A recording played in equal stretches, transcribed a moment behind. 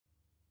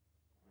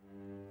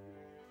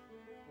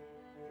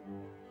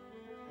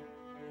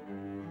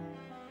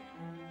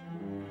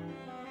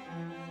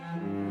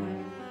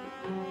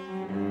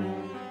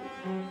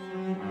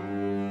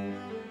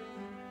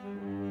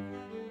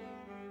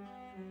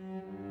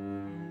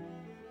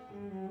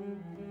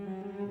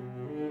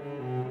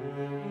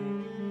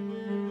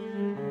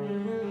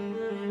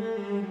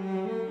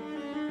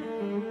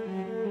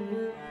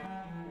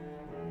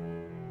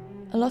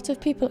lot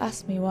of people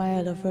ask me why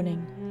I love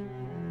running.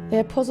 They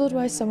are puzzled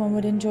why someone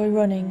would enjoy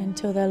running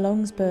until their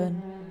lungs burn,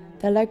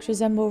 their legs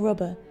resemble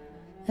rubber,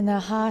 and their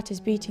heart is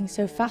beating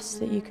so fast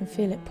that you can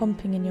feel it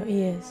pumping in your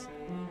ears.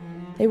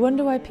 They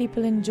wonder why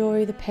people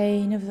enjoy the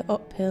pain of the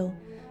uphill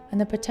and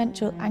the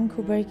potential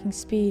ankle-breaking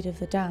speed of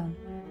the down.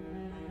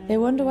 They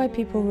wonder why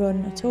people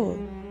run at all.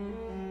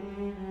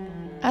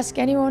 Ask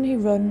anyone who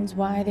runs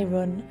why they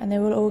run and they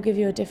will all give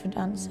you a different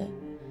answer.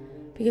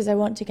 Because I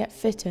want to get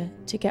fitter,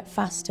 to get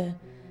faster,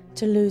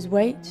 to lose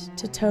weight,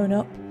 to tone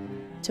up,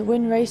 to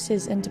win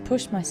races and to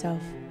push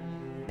myself.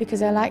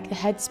 Because I like the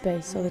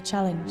headspace or the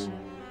challenge.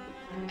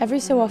 Every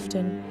so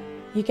often,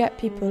 you get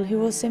people who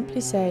will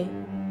simply say,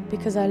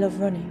 because I love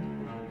running,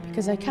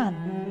 because I can.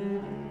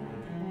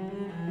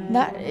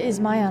 That is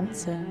my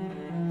answer.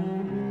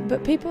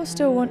 But people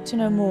still want to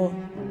know more.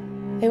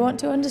 They want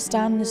to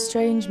understand the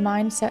strange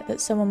mindset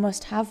that someone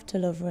must have to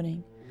love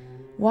running.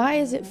 Why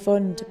is it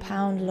fun to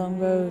pound along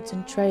roads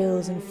and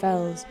trails and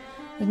fells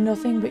with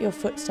nothing but your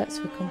footsteps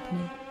for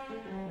company?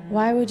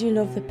 Why would you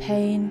love the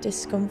pain,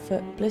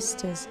 discomfort,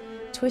 blisters,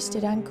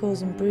 twisted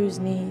ankles and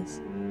bruised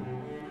knees?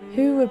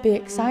 Who would be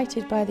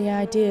excited by the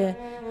idea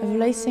of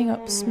lacing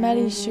up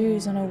smelly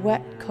shoes on a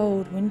wet,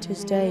 cold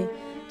winter's day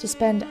to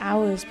spend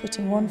hours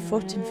putting one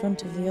foot in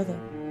front of the other?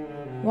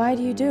 Why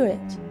do you do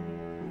it?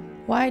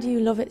 Why do you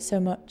love it so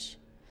much?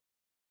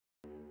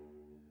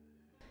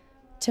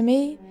 To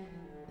me,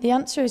 the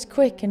answer is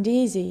quick and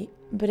easy,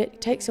 but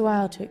it takes a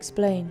while to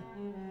explain.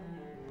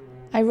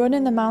 I run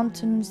in the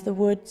mountains, the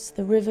woods,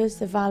 the rivers,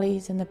 the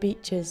valleys and the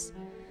beaches,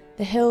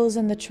 the hills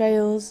and the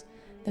trails,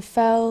 the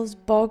fells,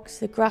 bogs,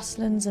 the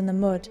grasslands and the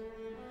mud.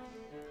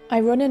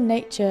 I run in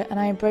nature and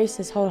I embrace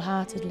this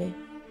wholeheartedly.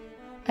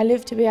 I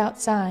live to be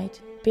outside,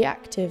 be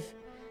active,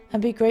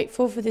 and be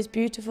grateful for this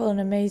beautiful and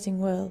amazing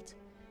world.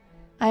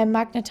 I am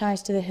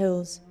magnetised to the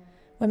hills,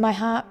 where my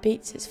heart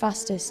beats its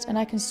fastest and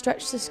I can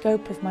stretch the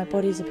scope of my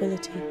body's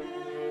ability.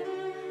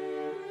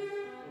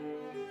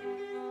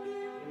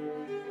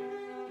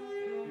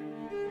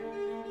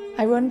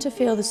 I run to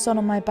feel the sun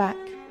on my back,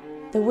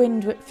 the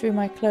wind whip through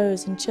my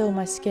clothes and chill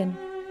my skin,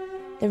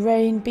 the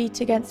rain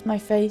beat against my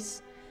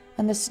face,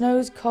 and the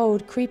snow's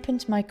cold creep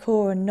into my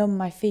core and numb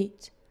my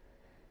feet.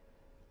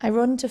 I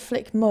run to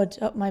flick mud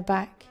up my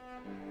back,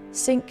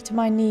 sink to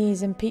my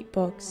knees in peat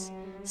bogs,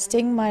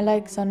 sting my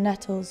legs on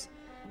nettles,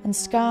 and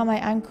scar my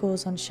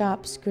ankles on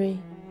sharp scree.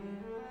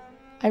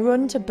 I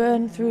run to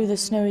burn through the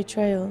snowy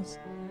trails,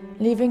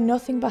 leaving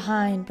nothing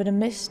behind but a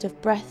mist of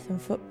breath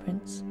and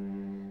footprints,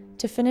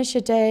 to finish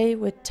a day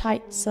with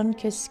tight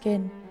sun-kissed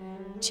skin,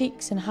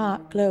 cheeks and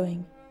heart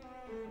glowing.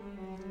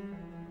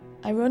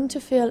 I run to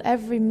feel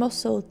every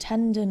muscle,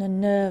 tendon and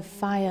nerve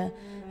fire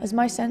as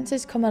my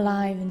senses come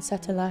alive and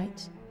set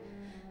alight.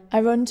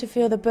 I run to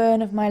feel the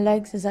burn of my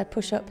legs as I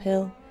push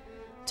uphill,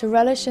 to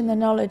relish in the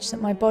knowledge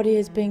that my body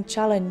is being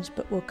challenged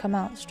but will come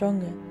out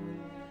stronger.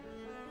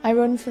 I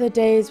run for the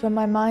days when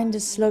my mind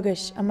is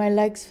sluggish and my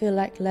legs feel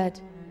like lead,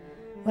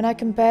 when I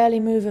can barely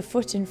move a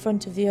foot in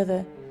front of the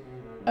other,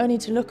 only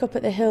to look up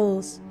at the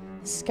hills,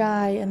 the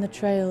sky and the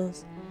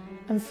trails,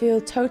 and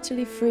feel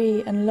totally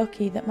free and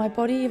lucky that my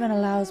body even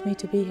allows me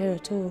to be here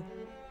at all.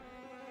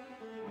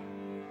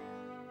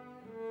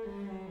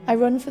 I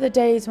run for the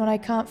days when I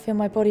can't feel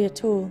my body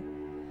at all,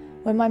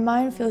 when my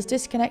mind feels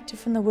disconnected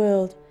from the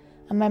world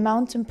and my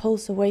mountain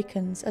pulse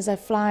awakens as I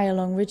fly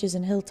along ridges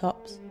and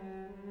hilltops.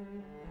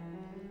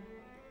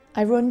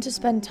 I run to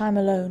spend time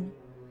alone,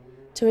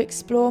 to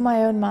explore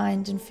my own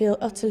mind and feel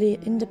utterly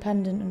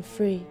independent and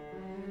free,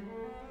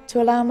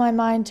 to allow my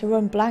mind to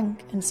run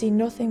blank and see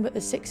nothing but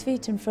the 6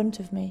 feet in front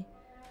of me,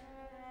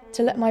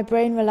 to let my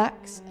brain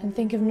relax and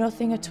think of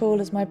nothing at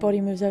all as my body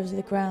moves over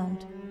the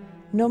ground,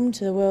 numb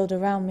to the world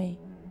around me.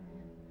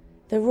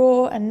 The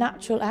raw and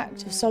natural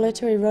act of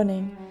solitary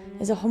running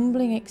is a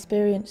humbling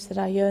experience that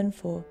I yearn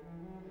for.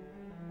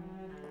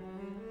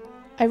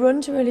 I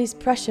run to release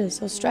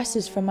pressures or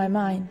stresses from my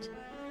mind,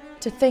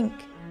 to think,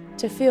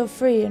 to feel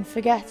free and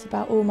forget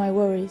about all my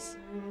worries,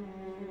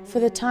 for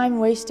the time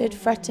wasted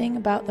fretting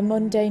about the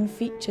mundane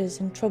features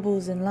and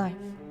troubles in life,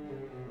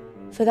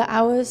 for the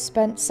hours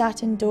spent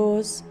sat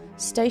indoors,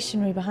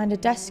 stationary behind a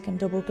desk and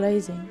double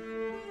glazing,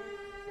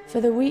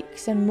 for the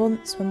weeks and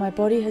months when my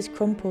body has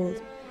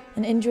crumpled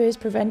and injury has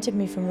prevented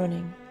me from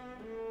running,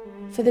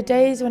 for the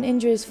days when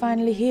injury is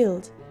finally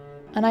healed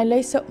and I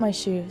lace up my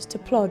shoes to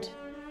plod,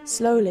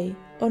 slowly,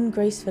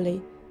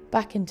 ungracefully,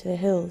 back into the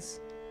hills.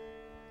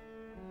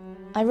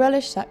 I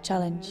relish that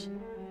challenge,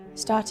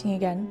 starting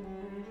again,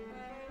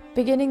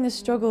 beginning the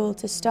struggle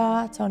to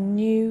start on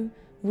new,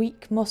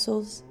 weak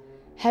muscles,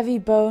 heavy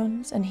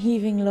bones and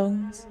heaving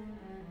lungs,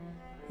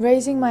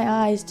 raising my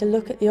eyes to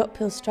look at the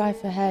uphill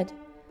strife ahead,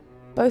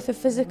 both a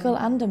physical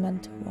and a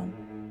mental one.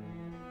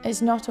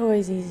 It's not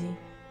always easy,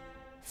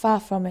 far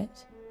from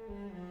it.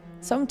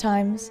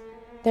 Sometimes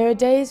there are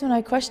days when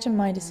I question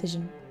my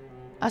decision,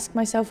 ask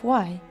myself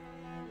why,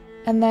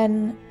 and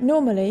then,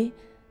 normally,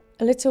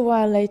 a little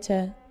while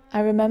later,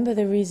 I remember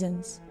the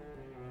reasons,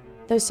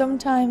 though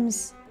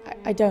sometimes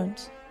I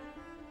don't.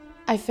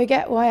 I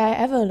forget why I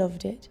ever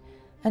loved it,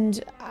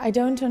 and I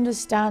don't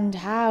understand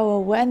how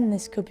or when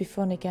this could be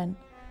fun again.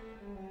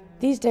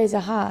 These days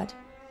are hard,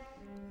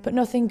 but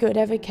nothing good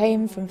ever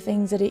came from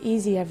things that are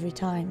easy every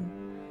time.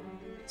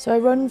 So I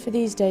run for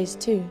these days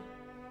too,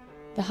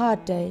 the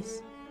hard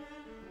days.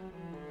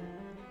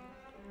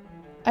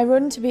 I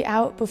run to be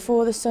out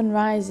before the sun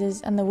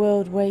rises and the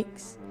world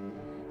wakes,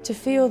 to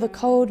feel the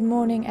cold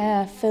morning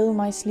air fill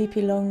my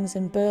sleepy lungs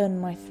and burn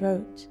my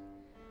throat,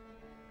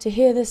 to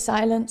hear the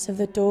silence of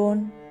the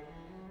dawn,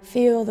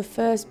 feel the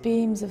first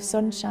beams of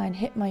sunshine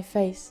hit my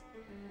face,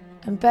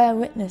 and bear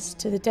witness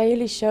to the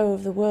daily show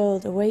of the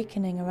world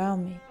awakening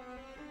around me.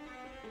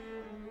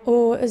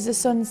 Or as the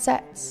sun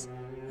sets,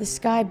 the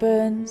sky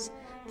burns,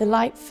 the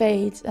light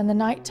fades, and the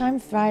nighttime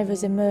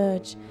thrivers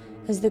emerge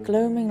as the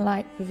gloaming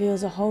light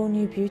reveals a whole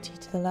new beauty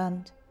to the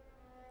land.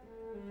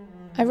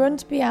 I run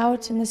to be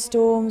out in the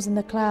storms and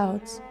the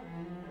clouds,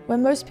 where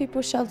most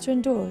people shelter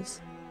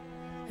indoors,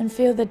 and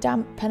feel the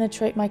damp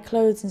penetrate my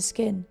clothes and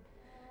skin,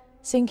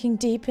 sinking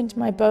deep into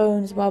my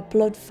bones while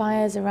blood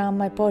fires around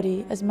my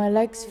body as my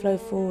legs flow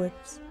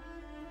forwards.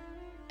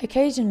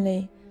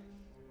 Occasionally,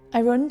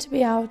 I run to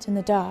be out in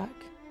the dark,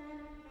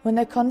 when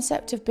the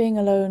concept of being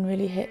alone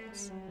really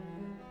hits,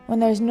 when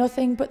there is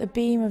nothing but the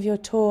beam of your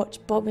torch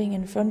bobbing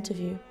in front of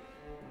you,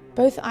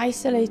 both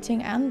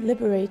isolating and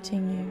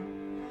liberating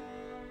you,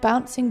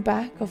 bouncing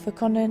back off the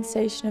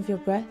condensation of your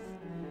breath,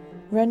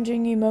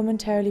 rendering you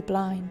momentarily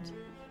blind.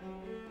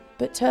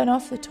 But turn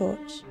off the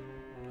torch,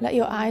 let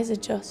your eyes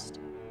adjust,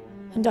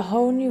 and a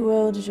whole new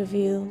world is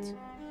revealed,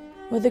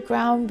 where the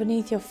ground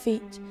beneath your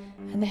feet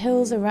and the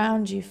hills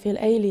around you feel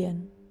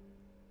alien.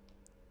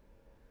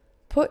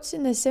 Put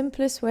in the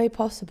simplest way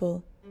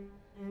possible,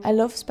 I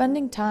love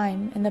spending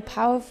time in the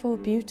powerful,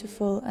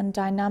 beautiful and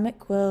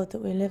dynamic world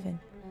that we live in,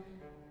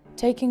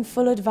 taking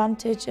full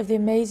advantage of the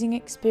amazing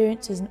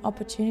experiences and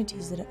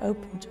opportunities that are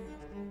open to us.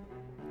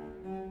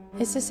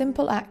 It's a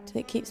simple act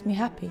that keeps me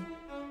happy.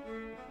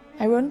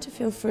 I run to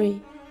feel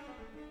free.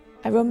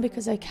 I run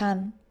because I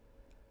can,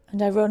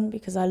 and I run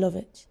because I love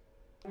it.